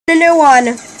A new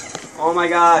one. Oh my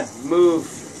god, move.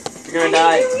 You're gonna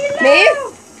die. Me?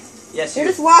 Yes, You're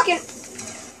you. just walking.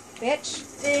 Bitch.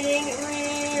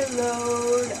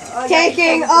 Reload.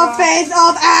 Taking a phase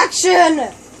of action.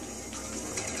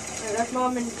 That's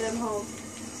mom and them home.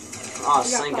 Oh,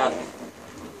 thank god.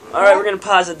 Alright, we're gonna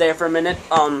pause it there for a minute.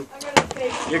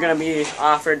 You're gonna be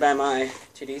offered by my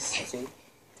titties.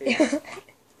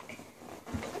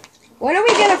 When are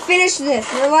we gonna finish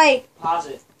this? We're like Pause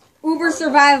it. Uber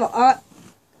survival.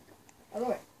 Bring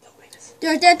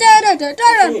Da.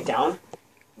 it down.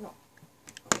 No.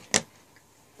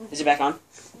 Is it back on?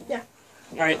 Yeah.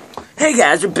 Alright. Hey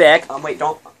guys, we're back. Wait,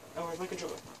 don't. Oh, where's my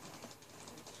controller?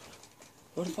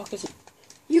 What the fuck is it?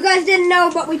 You guys didn't know,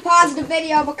 but we paused the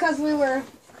video because we were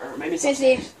Or maybe it's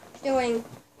busy upstairs. doing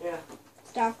Yeah.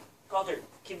 stuff. Coulter,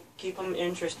 keep them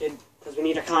interested because we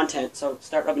need our content. So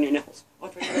start rubbing your nipples.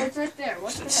 What's right there? What's right there?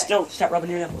 What's the heck? Still, start rubbing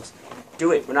your nipples.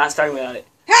 Do it. We're not starting without it.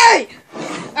 Hey!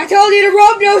 I told you to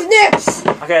rub those nips!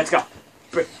 Okay, let's go.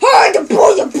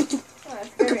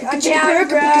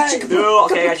 No,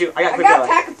 Okay, I got you. I got I quick got revive.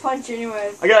 pack a punch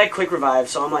anyways. I got like quick revive,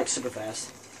 so I'm like super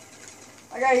fast.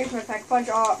 I gotta use my pack a punch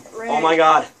already. Oh my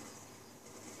god.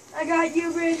 I got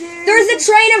you, Bridget. There's a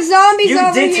train of zombies You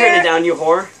over did here. turn it down, you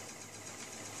whore.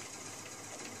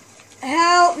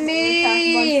 Help Pack a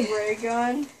me. punch ray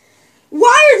gun.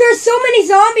 Why are there so many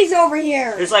zombies over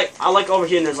here? There's like, I look over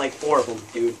here and there's like 4 of them,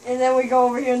 dude. And then we go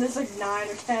over here and there's like 9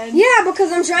 or 10. Yeah,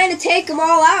 because I'm trying to take them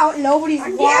all out and nobody's Yeah.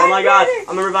 Oh my god. Bridget.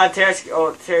 I'm gonna revive Terrace.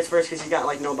 Oh, Terrace first because he's got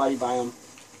like nobody by him.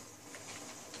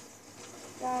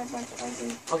 God, a bunch of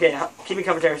ugly. Okay, keep me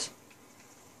covered, Terrace.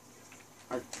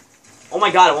 Oh my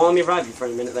god, it won't let me revive you for a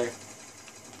minute there.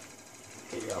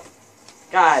 Here you go.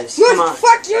 Guys, come on.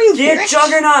 Fuck you, Get bitch.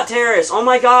 Juggernaut, Terrace! Oh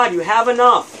my god, you have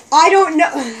enough! I don't know.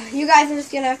 You guys are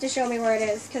just gonna have to show me where it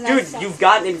is. Cause Dude, you've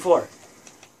gotten it before.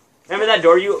 Remember that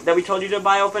door that we told you to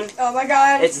buy open? Oh my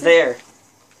god. It's there.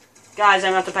 Guys, I'm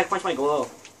gonna have to pack punch my glow.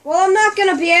 Well, I'm not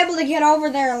gonna be able to get over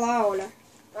there alone.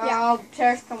 Yeah, I'll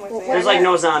Terrace come with me. There's like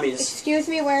no zombies. Excuse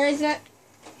me, where is it?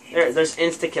 There's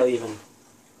insta-kill even.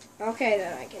 Okay,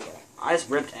 then I can do it. I just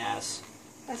ripped ass.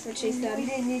 That's what she We said.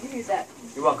 didn't need to hear that.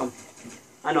 You're welcome.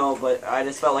 I know, but I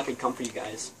just felt like I'd come for you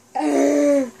guys.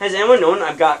 Has anyone known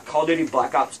I've got Call of Duty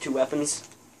Black Ops 2 weapons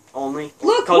only?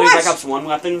 Look, Call of Duty watch! Black Ops 1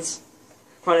 weapons?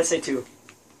 Why did I say 2?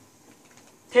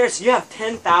 Terrace, you have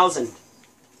 10,000.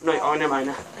 No, oh, never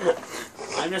mind.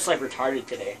 I'm just like retarded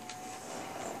today.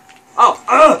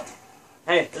 Oh,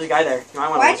 hey, there's a guy there. You might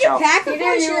want to Why'd watch you out. pack He a punch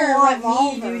didn't your even want me,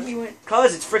 revolver? dude. He went.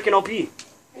 Cause it's freaking OP.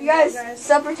 You guys,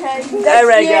 supper time.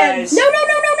 Alright, guys. No.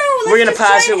 We're gonna Let's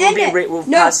pass just it. try and We'll end be. We'll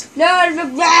No, pass. no.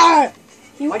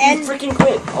 You Why'd end. you freaking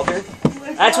quit, Alter?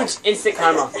 That's what's instant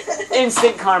karma.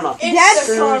 Instant karma. That's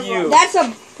Screw you. That's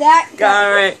a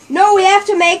Alright. No, we have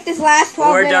to make this last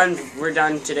 12 We're minutes. done. We're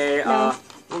done today. No.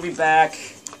 We'll be back.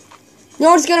 No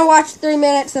one's gonna watch 3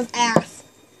 minutes of ass.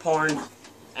 Porn.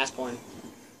 Ass porn.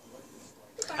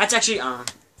 That's actually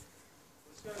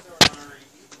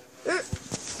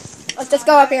Let's just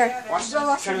go up here. Watch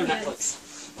turn on Netflix.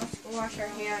 Wash our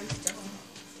hands.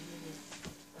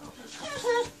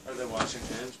 Are they washing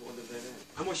hands? What did they do?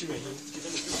 I'm washing my hands.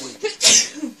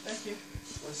 Thank you.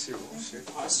 What's your whole stink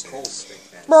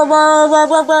hands?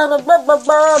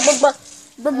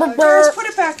 Guys, put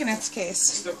it back in its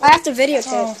case. I have to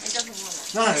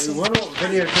videotape. Nice. We won't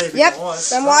videotape Yep,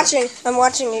 I'm watching. I'm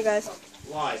watching you guys.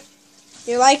 Why?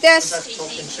 You like this? That's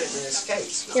talking shit in his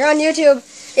case. You're on YouTube.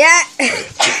 Yeah.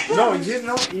 No, you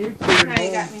know you put Now you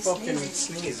it got on me fucking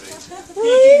sneezing.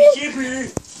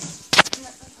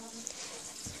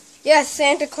 Yes,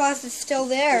 Santa Claus is still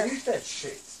there. Use that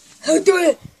shit. Who do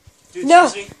it? Dude, No.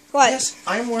 seriously? What? Yes,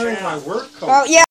 I'm wearing my work coat. Oh, yeah.